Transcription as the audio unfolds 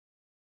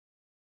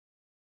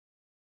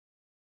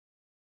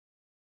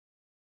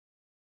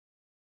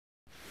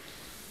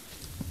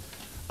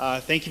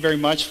Thank you very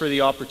much for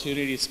the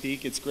opportunity to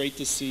speak. It's great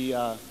to see,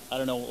 I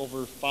don't know,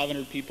 over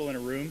 500 people in a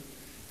room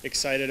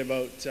excited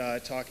about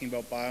talking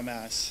about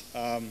biomass.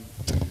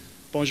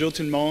 Bonjour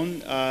tout le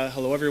monde.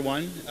 Hello,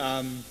 everyone.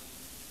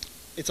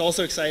 It's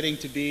also exciting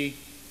to be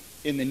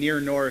in the near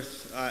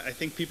north. I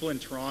think people in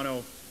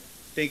Toronto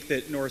think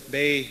that North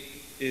Bay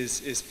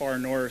is far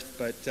north,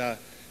 but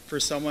for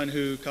someone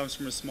who comes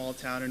from a small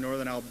town in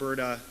northern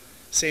Alberta,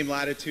 same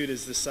latitude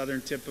as the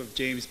southern tip of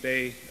James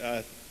Bay,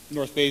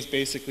 North Bay is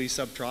basically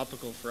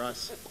subtropical for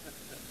us.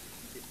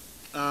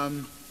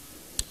 I'm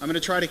going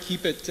to try to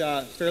keep it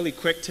fairly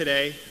quick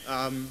today.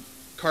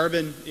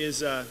 Carbon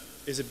is a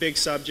big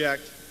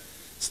subject.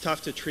 It's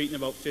tough to treat in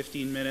about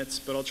 15 minutes,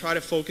 but I'll try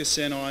to focus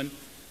in on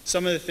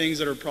some of the things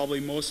that are probably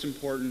most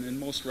important and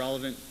most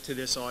relevant to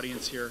this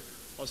audience here.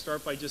 I'll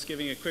start by just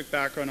giving a quick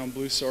background on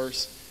Blue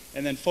Source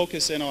and then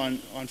focus in on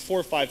 4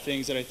 or 5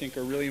 things that I think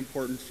are really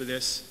important for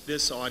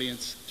this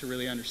audience to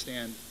really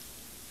understand.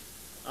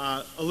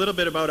 A little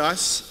bit about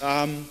us.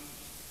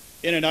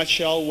 In a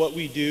nutshell, what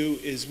we do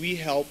is we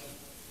help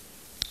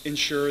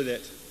ensure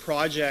that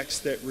projects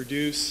that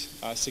reduce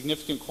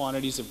significant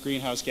quantities of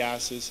greenhouse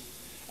gases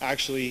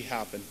actually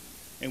happen.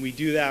 And we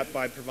do that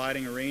by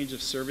providing a range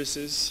of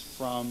services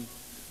from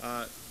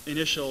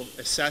initial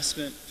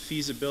assessment,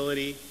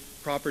 feasibility,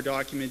 proper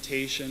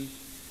documentation,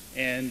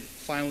 and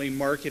finally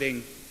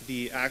marketing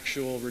the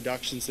actual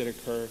reductions that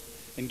occur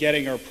and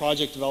getting our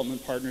project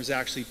development partners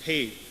actually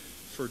paid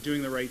for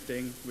doing the right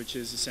thing, which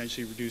is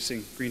essentially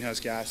reducing greenhouse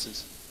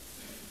gases.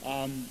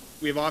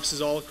 We have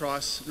offices all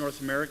across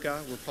North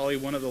America. We're probably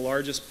one of the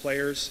largest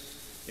players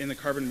in the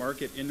carbon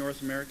market in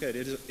North America.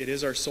 It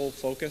is our sole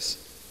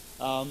focus.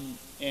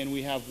 And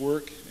we have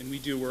work, and we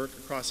do work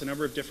across a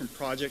number of different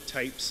project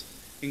types,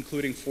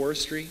 including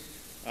forestry,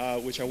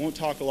 which I won't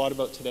talk a lot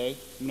about today.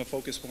 I'm going to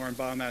focus more on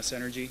biomass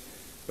energy.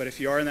 But if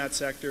you are in that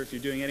sector, if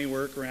you're doing any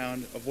work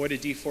around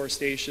avoided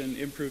deforestation,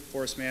 improved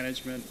forest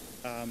management,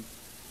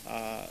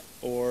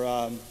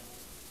 or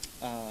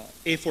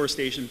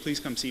afforestation, please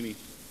come see me.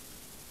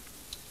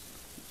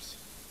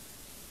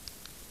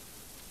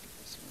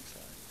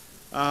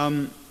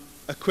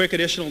 A quick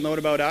additional note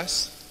about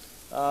us.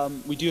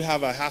 We do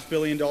have a $500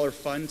 million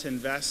fund to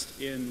invest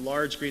in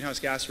large greenhouse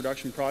gas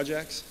reduction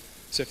projects.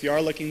 So if you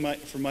are looking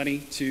for money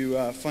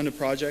to fund a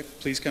project,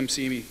 please come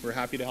see me. We're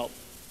happy to help.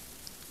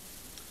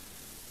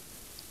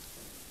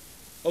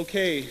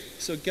 Okay,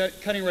 so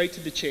cutting right to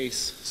the chase.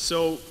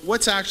 So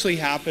what's actually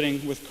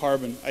happening with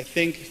carbon? I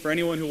think for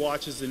anyone who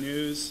watches the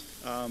news,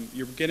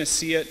 you're going to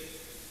see it.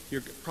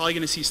 You're probably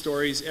going to see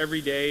stories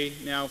every day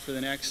now for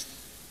the next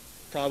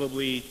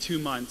probably 2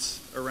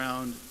 months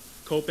around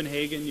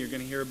Copenhagen. You're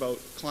going to hear about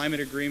climate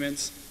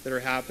agreements that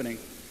are happening.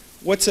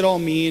 What's it all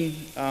mean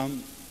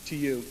to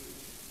you?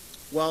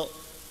 Well,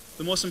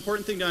 the most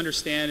important thing to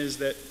understand is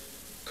that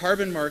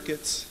carbon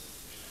markets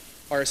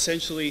are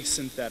essentially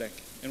synthetic.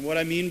 And what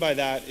I mean by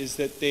that is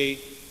that they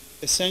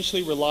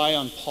essentially rely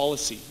on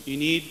policy. You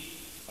need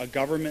a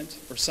government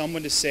or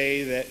someone to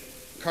say that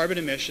carbon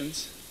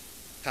emissions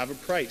have a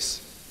price.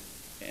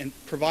 And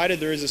provided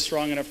there is a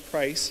strong enough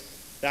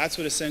price, that's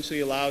what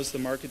essentially allows the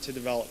market to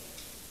develop,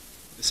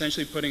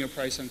 essentially putting a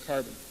price on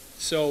carbon.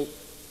 So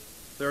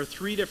there are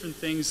 3 different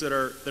things that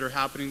are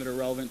happening that are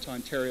relevant to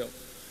Ontario.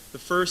 The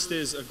first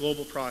is a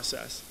global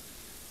process.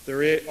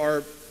 There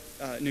are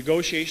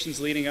negotiations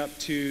leading up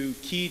to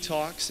key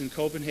talks in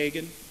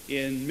Copenhagen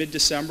in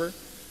mid-December,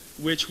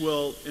 which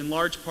will in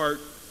large part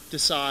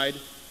decide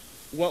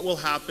what will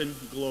happen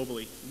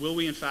globally. Will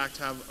we in fact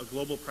have a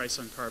global price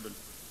on carbon?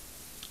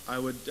 I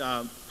would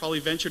probably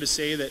venture to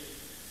say that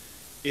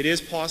it is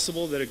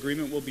possible that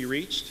agreement will be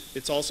reached.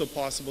 It's also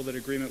possible that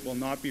agreement will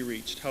not be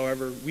reached.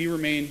 However, we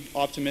remain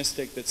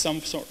optimistic that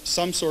some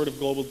sort of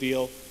global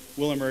deal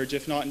will emerge,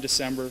 if not in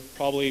December,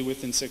 probably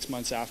within 6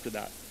 months after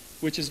that,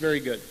 which is very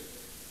good.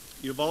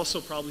 You've also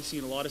probably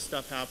seen a lot of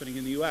stuff happening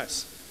in the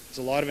U.S. There's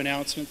a lot of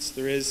announcements.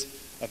 There is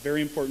a very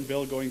important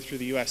bill going through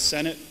the U.S.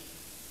 Senate.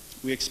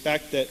 We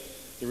expect that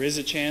there is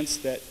a chance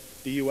that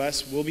the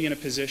U.S. will be in a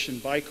position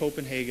by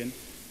Copenhagen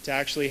to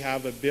actually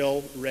have a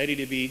bill ready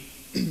to be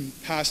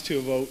passed to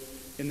a vote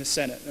in the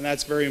Senate. And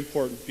that's very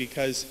important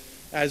because,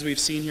 as we've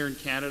seen here in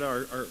Canada,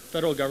 our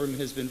federal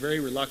government has been very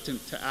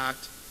reluctant to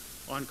act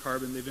on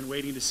carbon. They've been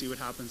waiting to see what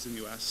happens in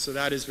the U.S. So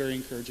that is very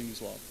encouraging as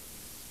well.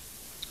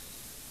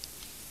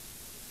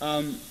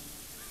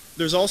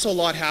 There's also a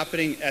lot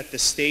happening at the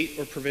state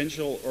or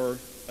provincial or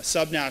a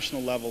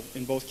subnational level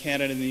in both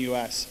Canada and the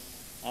U.S.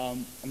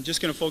 I'm just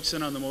going to focus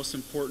in on the most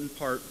important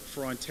part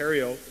for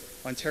Ontario.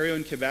 Ontario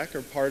and Quebec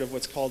are part of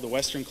what's called the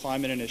Western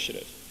Climate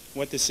Initiative.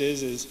 What this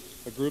is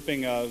a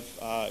grouping of,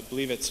 I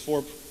believe it's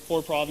four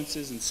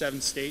provinces and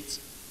 7 states,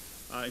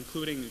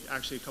 including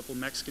actually a couple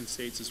Mexican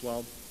states as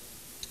well,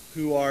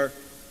 who are,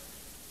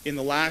 in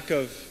the lack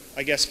of,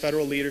 I guess,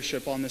 federal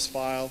leadership on this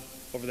file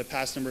over the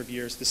past number of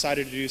years,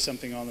 decided to do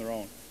something on their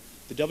own.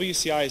 The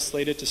WCI is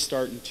slated to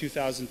start in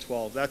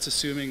 2012. That's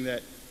assuming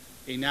that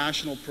a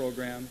national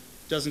program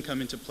doesn't come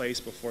into place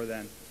before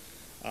then.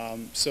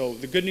 So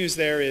the good news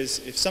there is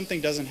if something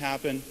doesn't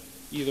happen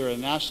either at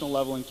a national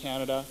level in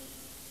Canada,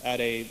 at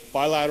a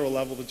bilateral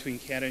level between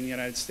Canada and the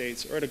United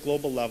States, or at a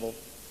global level,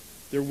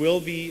 there will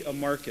be a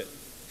market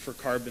for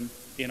carbon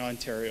in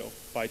Ontario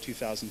by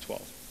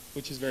 2012,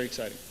 which is very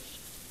exciting.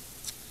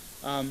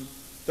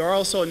 There are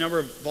also a number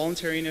of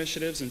voluntary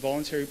initiatives and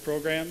voluntary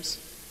programs,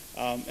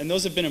 and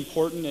those have been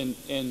important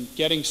in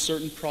getting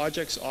certain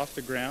projects off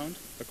the ground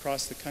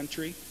across the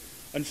country.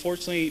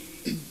 Unfortunately,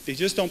 they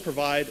just don't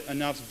provide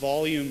enough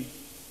volume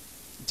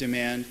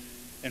demand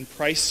and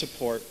price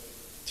support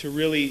to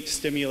really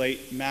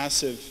stimulate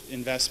massive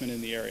investment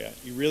in the area.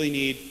 You really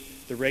need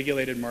the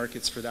regulated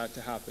markets for that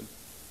to happen.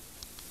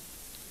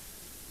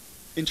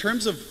 In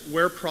terms of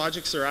where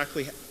projects are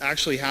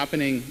actually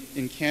happening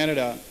in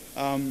Canada,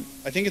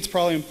 I think it's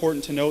probably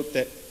important to note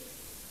that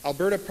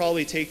Alberta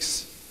probably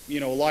takes a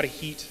lot of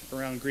heat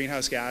around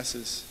greenhouse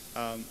gases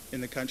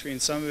in the country,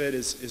 and some of it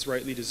is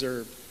rightly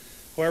deserved.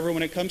 However,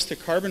 when it comes to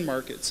carbon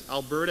markets,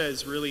 Alberta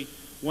is really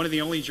one of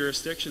the only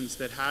jurisdictions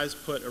that has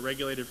put a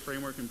regulated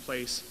framework in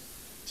place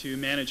to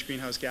manage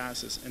greenhouse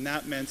gases, and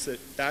that's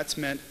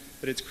meant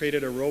that it's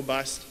created a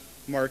robust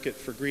market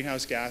for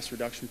greenhouse gas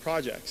reduction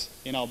projects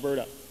in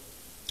Alberta.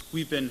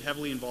 We've been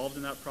heavily involved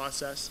in that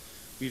process.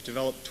 We've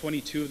developed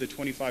 22 of the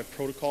 25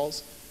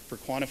 protocols for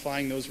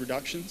quantifying those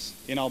reductions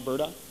in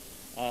Alberta.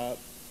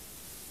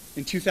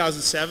 In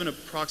 2007,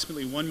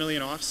 approximately 1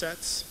 million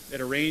offsets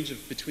at a range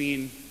of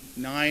between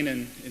 $9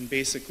 and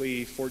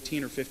basically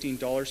 $14 or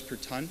 $15 per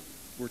ton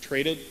were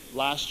traded.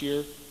 Last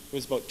year, it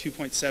was about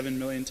 2.7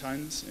 million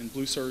tons, and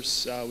Blue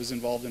Source was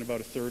involved in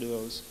about a third of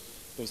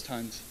those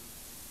tons.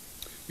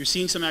 You're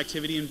seeing some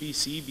activity in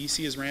BC.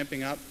 BC is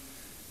ramping up.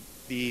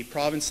 The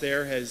province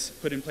there has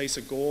put in place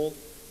a goal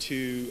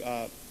to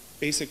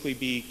basically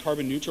be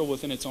carbon neutral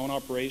within its own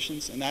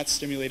operations, and that's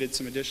stimulated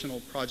some additional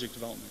project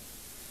development.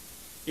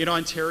 In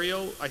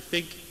Ontario, I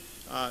think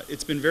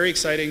it's been very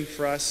exciting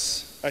for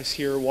us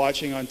here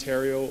watching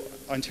Ontario.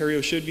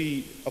 Ontario should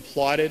be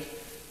applauded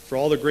for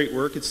all the great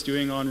work it's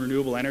doing on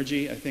renewable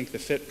energy. I think the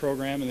FIT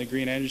program and the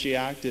Green Energy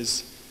Act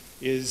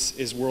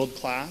is world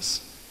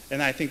class,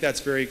 and I think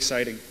that's very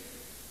exciting.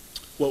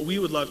 What we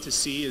would love to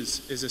see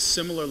is a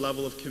similar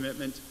level of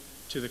commitment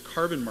to the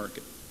carbon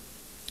market.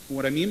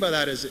 What I mean by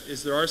that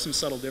is there are some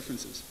subtle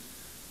differences.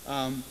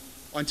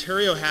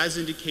 Ontario has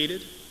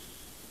indicated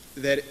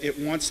that it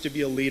wants to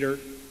be a leader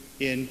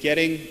in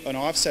getting an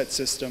offset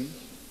system,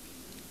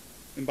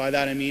 and by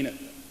that I mean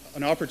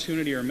an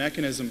opportunity or a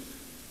mechanism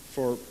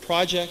for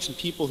projects and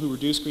people who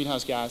reduce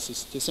greenhouse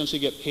gases to essentially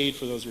get paid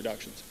for those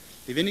reductions.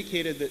 They've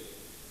indicated that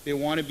they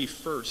want to be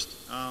first,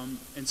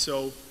 and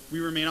so we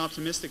remain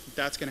optimistic that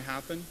that's going to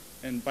happen.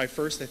 And by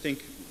first, I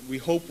think we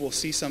hope we'll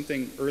see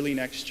something early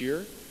next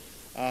year,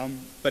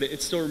 but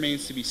it still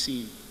remains to be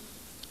seen.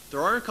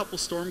 There are a couple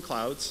storm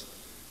clouds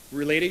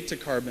related to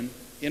carbon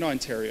in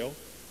Ontario,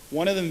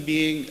 one of them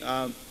being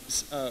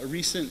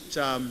recent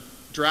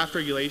draft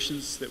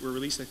regulations that were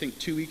released, I think,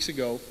 2 weeks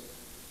ago,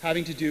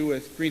 having to do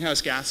with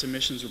greenhouse gas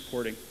emissions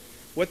reporting.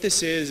 What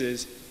this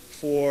is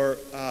for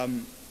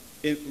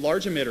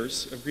large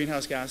emitters of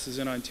greenhouse gases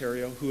in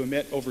Ontario who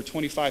emit over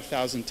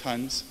 25,000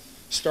 tons,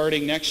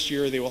 starting next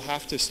year they will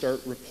have to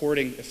start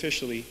reporting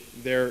officially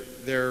their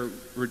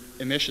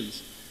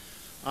emissions.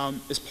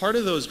 As part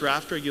of those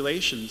draft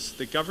regulations,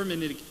 the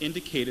government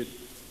indicated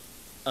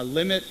a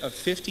limit of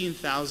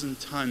 15,000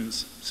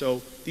 tons.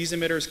 So these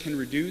emitters can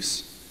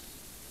reduce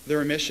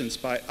their emissions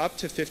by up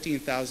to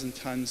 15,000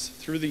 tons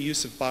through the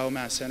use of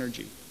biomass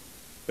energy.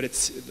 But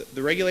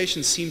the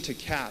regulations seem to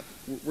cap.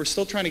 We're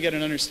still trying to get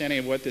an understanding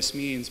of what this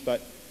means,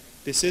 but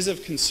this is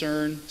of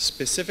concern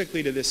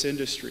specifically to this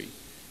industry.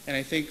 And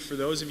I think for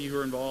those of you who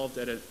are involved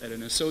at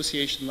an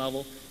association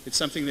level, it's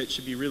something that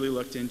should be really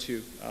looked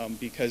into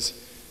because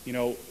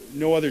no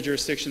other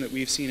jurisdiction that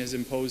we've seen has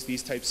imposed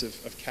these types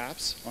of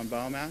caps on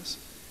biomass,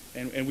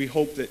 and we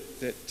hope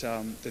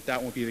that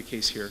won't be the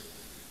case here.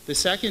 The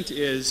second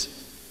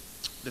is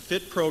the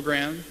FIT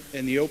program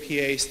and the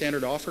OPA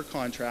standard offer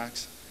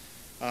contracts.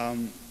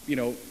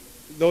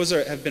 Those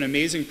have been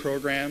amazing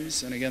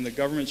programs, and again, the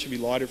government should be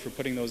lauded for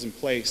putting those in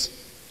place.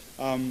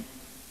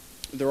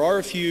 There are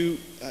a few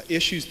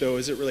issues, though,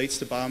 as it relates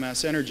to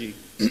biomass energy.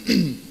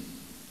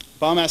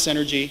 Biomass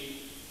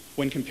energy,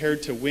 when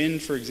compared to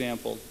wind, for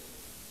example,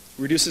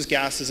 reduces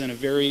gases in a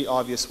very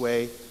obvious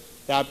way,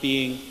 that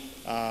being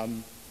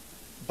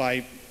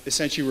by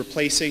essentially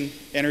replacing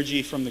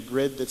energy from the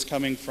grid that's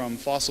coming from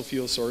fossil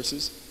fuel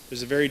sources.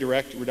 There's a very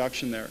direct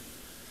reduction there.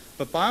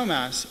 But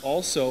biomass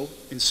also,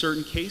 in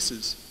certain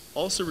cases,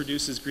 also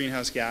reduces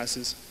greenhouse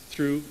gases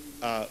through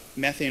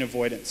methane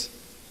avoidance.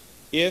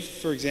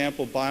 If, for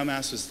example,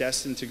 biomass was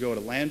destined to go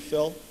to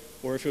landfill,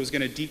 or if it was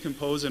going to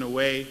decompose in a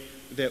way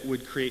that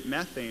would create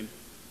methane,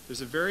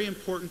 there's a very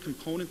important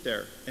component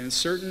there. And in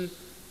certain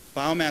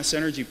biomass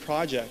energy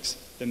projects,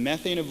 the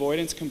methane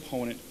avoidance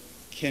component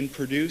can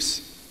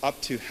produce up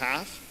to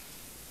half,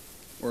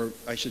 or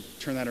I should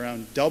turn that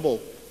around,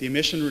 double the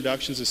emission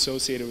reductions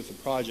associated with the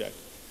project.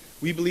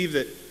 We believe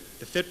that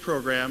the FIT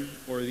program,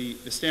 or the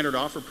standard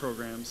offer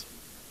programs,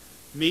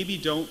 maybe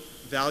don't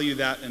value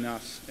that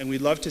enough. And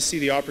we'd love to see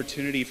the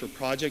opportunity for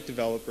project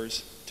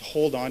developers to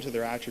hold on to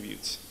their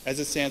attributes. As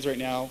it stands right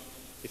now,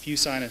 if you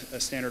sign a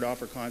standard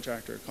offer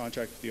contract or a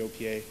contract with the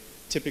OPA,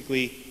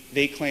 typically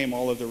they claim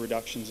all of the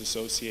reductions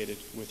associated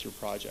with your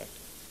project.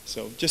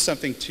 So just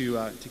something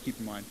to keep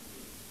in mind.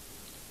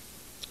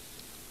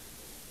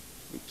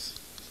 Oops,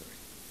 sorry.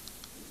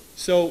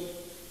 So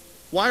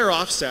why are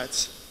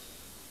offsets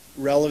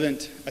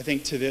relevant, I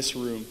think, to this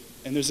room?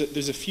 And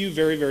there's a few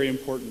very, very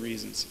important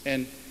reasons.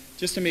 And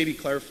just to maybe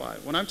clarify,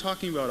 when I'm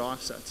talking about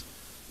offsets,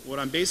 what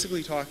I'm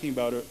basically talking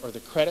about are the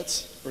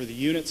credits or the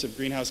units of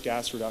greenhouse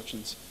gas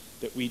reductions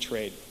that we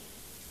trade.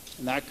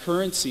 And that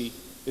currency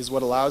is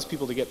what allows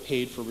people to get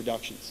paid for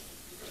reductions.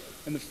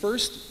 And the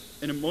first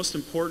and most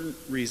important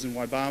reason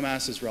why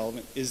biomass is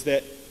relevant is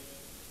that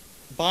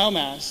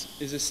biomass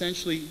is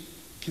essentially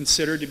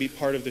considered to be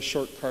part of the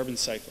short carbon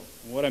cycle.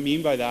 And what I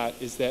mean by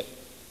that is that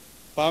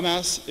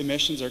biomass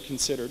emissions are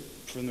considered,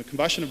 from the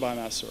combustion of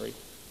biomass,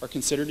 are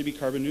considered to be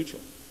carbon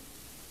neutral.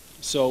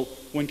 So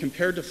when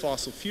compared to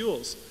fossil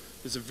fuels,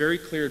 there's a very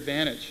clear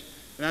advantage.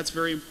 And that's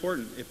very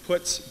important. It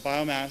puts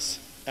biomass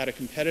at a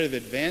competitive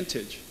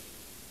advantage,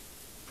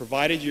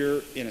 provided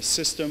you're in a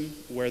system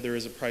where there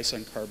is a price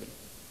on carbon.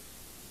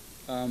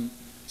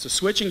 So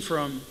switching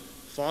from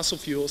fossil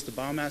fuels to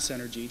biomass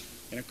energy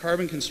in a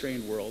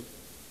carbon-constrained world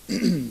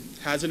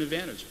has an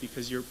advantage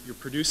because you're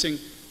producing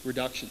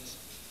reductions.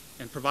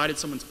 And provided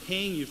someone's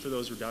paying you for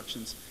those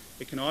reductions,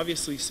 it can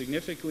obviously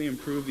significantly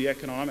improve the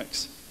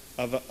economics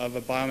of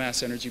a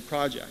biomass energy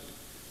project.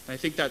 And I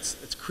think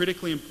that's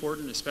critically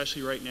important,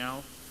 especially right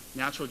now.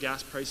 Natural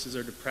gas prices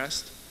are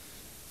depressed.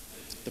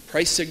 The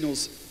price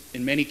signals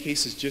in many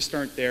cases just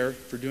aren't there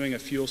for doing a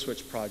fuel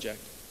switch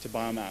project to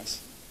biomass,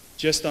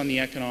 just on the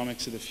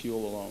economics of the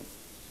fuel alone.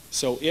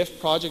 So if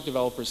project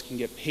developers can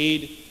get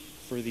paid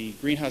for the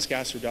greenhouse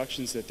gas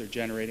reductions that they're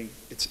generating,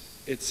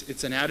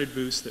 it's an added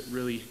boost that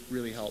really,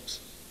 really helps.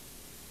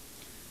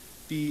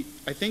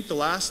 I think the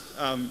last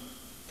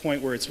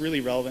point where it's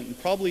really relevant,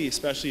 and probably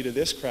especially to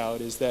this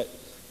crowd, is that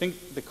I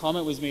think the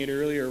comment was made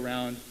earlier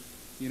around,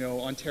 you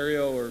know,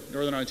 Ontario or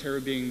Northern Ontario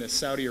being the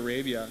Saudi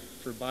Arabia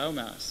for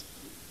biomass.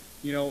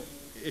 You know,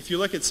 if you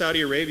look at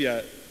Saudi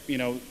Arabia, you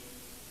know,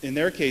 in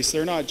their case,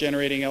 they're not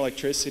generating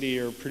electricity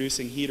or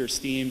producing heat or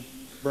steam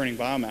burning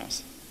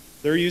biomass.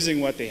 They're using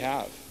what they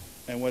have,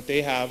 and what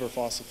they have are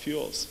fossil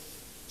fuels.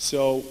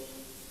 So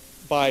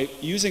by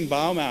using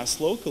biomass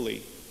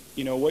locally,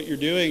 you know, what you're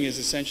doing is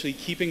essentially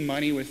keeping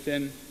money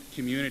within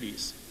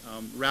communities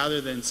rather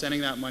than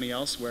sending that money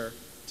elsewhere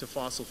to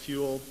fossil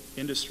fuel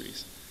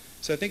industries.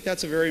 So I think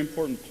that's a very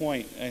important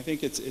point, and I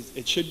think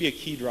it should be a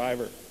key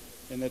driver,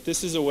 and that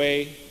this is a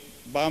way,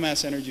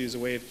 biomass energy is a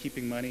way of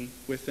keeping money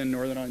within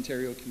Northern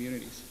Ontario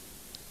communities.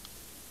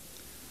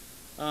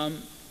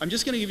 I'm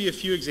just going to give you a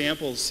few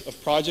examples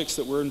of projects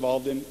that we're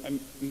involved in. I'm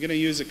going to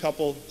use a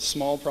couple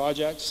small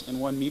projects and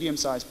one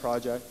medium-sized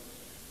project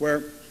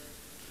where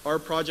our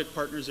project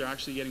partners are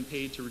actually getting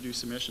paid to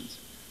reduce emissions.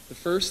 The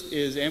first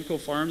is Amco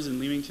Farms in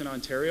Leamington,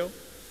 Ontario.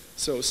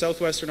 So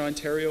southwestern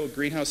Ontario, a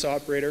greenhouse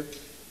operator,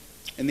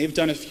 and they've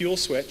done a fuel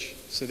switch.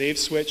 So they've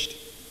switched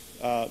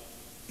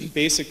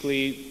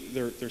basically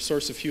their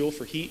source of fuel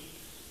for heat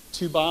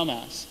to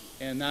biomass,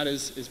 and that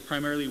is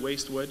primarily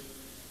waste wood.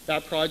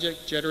 That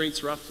project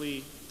generates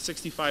roughly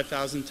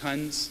 65,000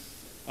 tons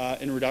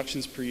in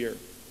reductions per year.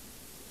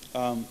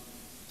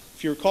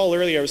 If you recall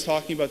earlier, I was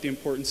talking about the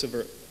importance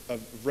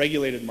of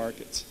regulated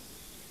markets.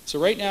 So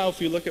right now, if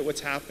you look at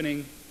what's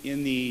happening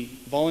in the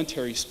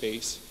voluntary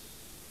space,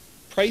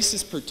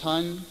 prices per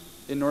ton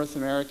in North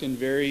America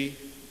vary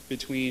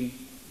between,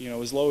 you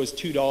know, as low as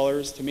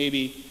 $2 to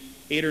maybe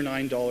 $8 or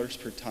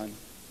 $9 per ton.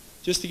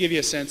 Just to give you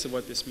a sense of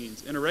what this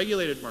means. In a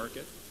regulated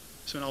market,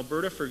 so in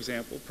Alberta, for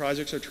example,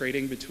 projects are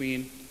trading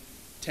between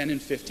 $10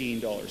 and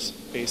 $15,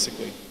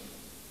 basically.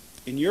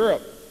 In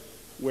Europe,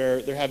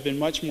 where there have been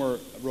much more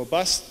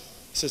robust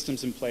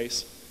systems in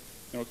place,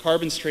 you know,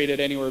 carbon's traded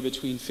anywhere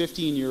between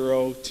 15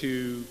 euro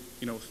to,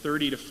 you know,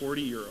 30 to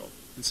 40 euro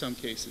in some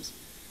cases.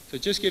 So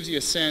it just gives you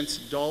a sense,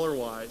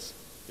 dollar-wise,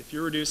 if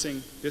you're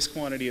reducing this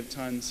quantity of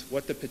tons,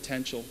 what the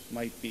potential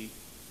might be.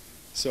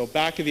 So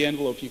back of the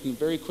envelope, you can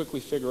very quickly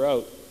figure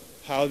out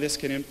how this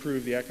can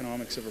improve the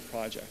economics of a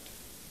project.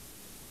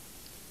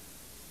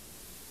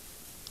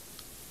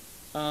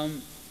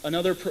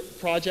 Another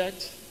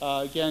project,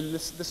 again,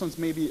 this one's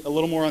maybe a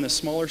little more on the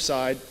smaller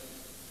side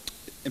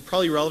and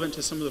probably relevant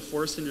to some of the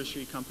forest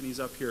industry companies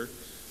up here.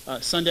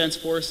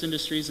 Sundance Forest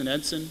Industries in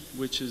Edson,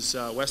 which is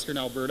western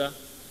Alberta.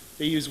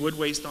 They use wood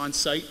waste on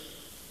site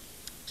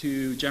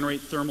to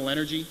generate thermal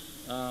energy.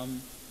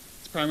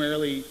 It's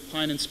primarily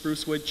pine and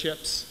spruce wood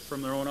chips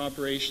from their own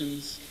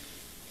operations.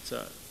 It's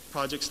a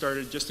project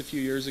started just a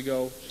few years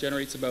ago,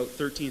 generates about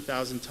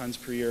 13,000 tons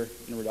per year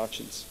in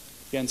reductions.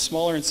 Again,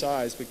 smaller in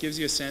size, but gives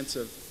you a sense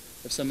of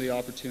some of the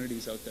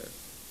opportunities out there.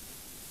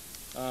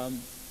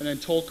 And then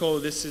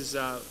Tolko, this is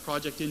a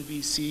project in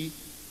BC.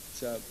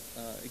 It's a,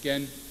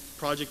 again,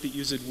 project that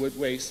uses wood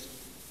waste.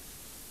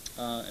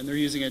 And they're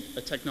using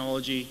a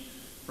technology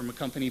from a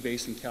company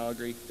based in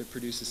Calgary that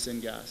produces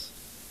syngas.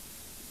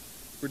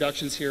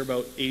 Reductions here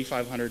about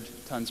 8,500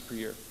 tons per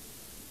year.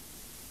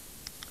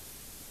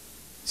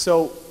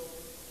 So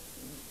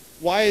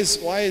why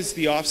is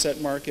the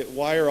offset market,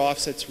 why are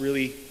offsets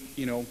really,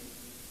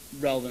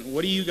 relevant?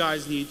 What do you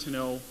guys need to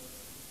know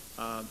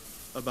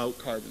about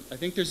carbon? I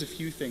think there's a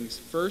few things.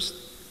 First,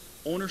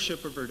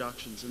 ownership of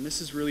reductions, and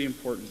this is really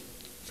important.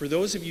 For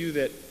those of you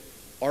that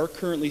are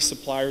currently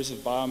suppliers of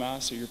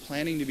biomass or you're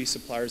planning to be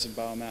suppliers of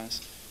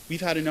biomass,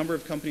 we've had a number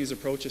of companies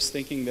approach us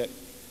thinking that,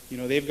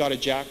 they've got a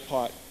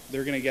jackpot,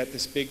 they're going to get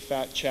this big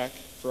fat check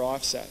for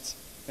offsets.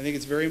 I think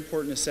it's very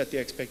important to set the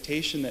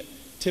expectation that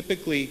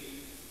typically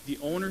the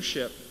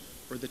ownership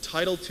or the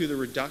title to the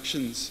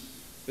reductions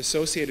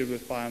associated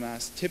with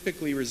biomass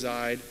typically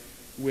reside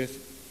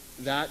with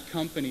that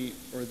company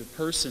or the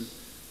person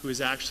who is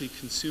actually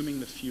consuming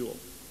the fuel.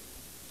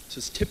 So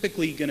it's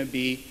typically going to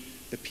be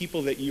the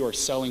people that you are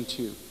selling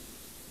to,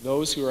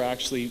 those who are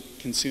actually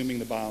consuming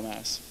the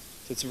biomass.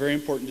 So it's a very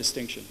important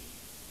distinction.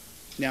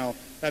 Now,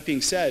 that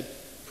being said,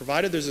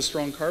 provided there's a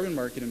strong carbon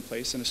market in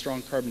place and a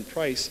strong carbon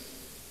price,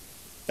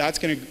 that's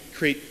going to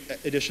create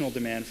additional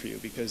demand for you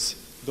because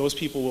those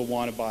people will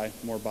want to buy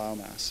more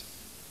biomass.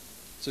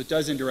 So it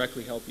does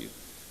indirectly help you.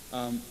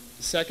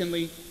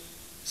 Secondly,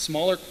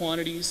 smaller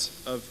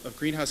quantities of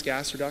greenhouse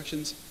gas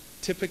reductions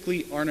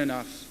typically aren't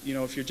enough.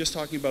 If you're just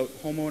talking about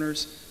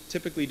homeowners,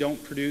 typically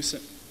don't produce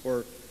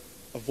or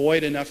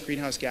avoid enough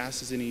greenhouse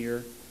gases in a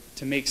year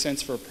to make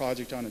sense for a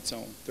project on its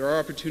own. There are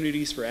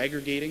opportunities for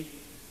aggregating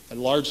a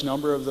large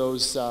number of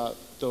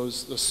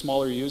those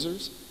smaller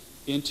users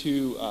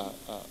into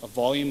a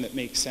volume that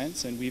makes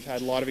sense, and we've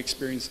had a lot of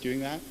experience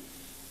doing that.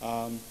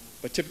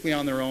 But typically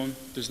on their own,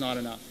 there's not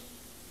enough.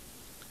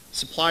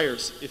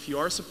 Suppliers, if you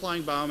are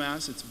supplying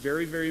biomass, it's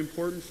very, very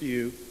important for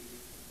you,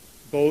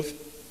 both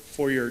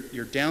for your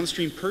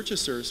downstream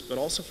purchasers, but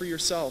also for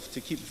yourself, to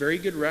keep very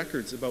good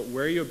records about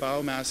where your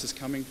biomass is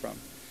coming from.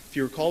 If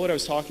you recall what I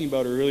was talking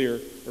about earlier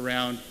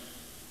around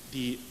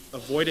the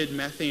avoided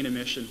methane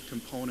emission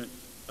component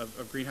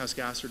of greenhouse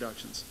gas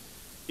reductions,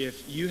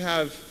 if you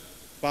have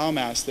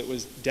biomass that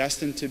was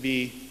destined to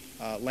be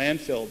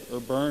landfilled or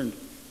burned,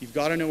 you've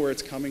got to know where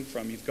it's coming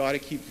from. You've got to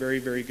keep very,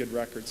 very good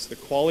records. The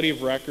quality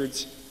of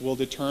records will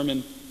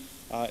determine,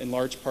 in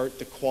large part,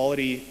 the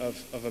quality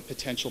of a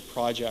potential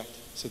project.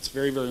 So it's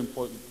very, very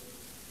important.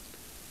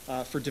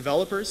 For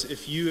developers,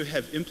 if you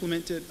have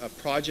implemented a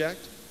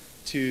project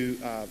to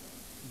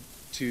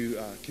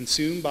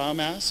consume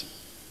biomass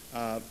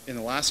in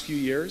the last few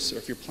years, or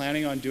if you're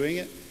planning on doing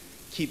it,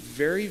 keep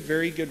very,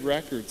 very good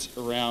records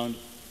around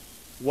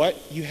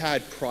what you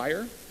had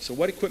prior. So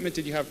what equipment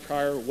did you have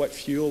prior? What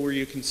fuel were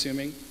you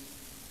consuming?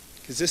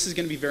 Because this is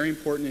going to be very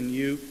important in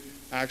you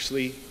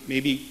actually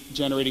maybe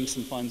generating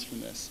some funds from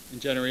this and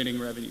generating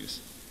revenues.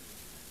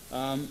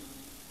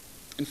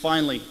 And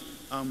finally,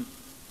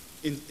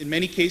 in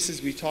many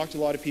cases, we've talked to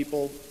a lot of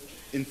people.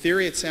 In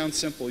theory, it sounds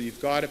simple.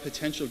 You've got a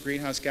potential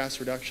greenhouse gas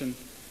reduction.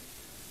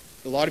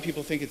 A lot of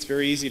people think it's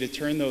very easy to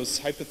turn those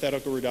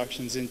hypothetical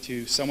reductions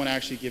into someone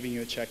actually giving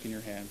you a check in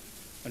your hand.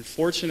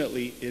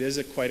 Unfortunately, it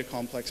is quite a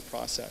complex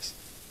process.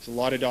 There's a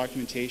lot of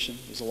documentation.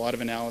 There's a lot of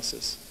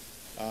analysis.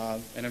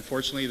 And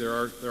unfortunately, there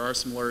are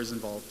some lawyers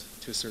involved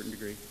to a certain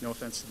degree. No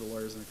offense to the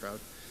lawyers in the crowd.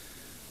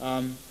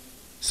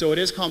 So it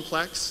is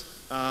complex.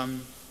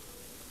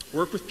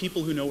 Work with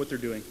people who know what they're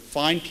doing.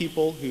 Find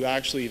people who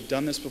actually have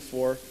done this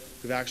before,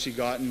 who've actually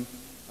gotten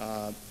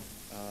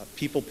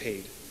people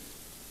paid.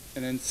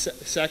 And then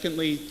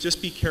secondly,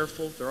 just be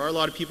careful. There are a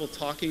lot of people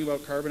talking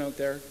about carbon out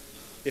there.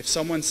 If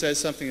someone says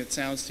something that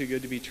sounds too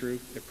good to be true,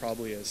 it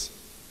probably is.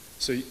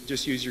 So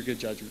just use your good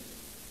judgment.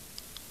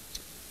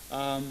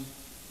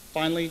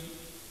 Finally,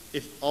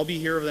 I'll be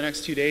here over the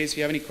next 2 days. If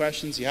you have any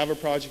questions, you have a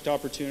project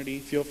opportunity,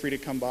 feel free to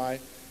come by.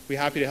 We're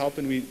happy to help,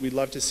 and we'd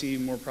love to see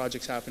more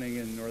projects happening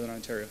in Northern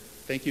Ontario.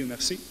 Thank you.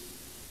 Merci.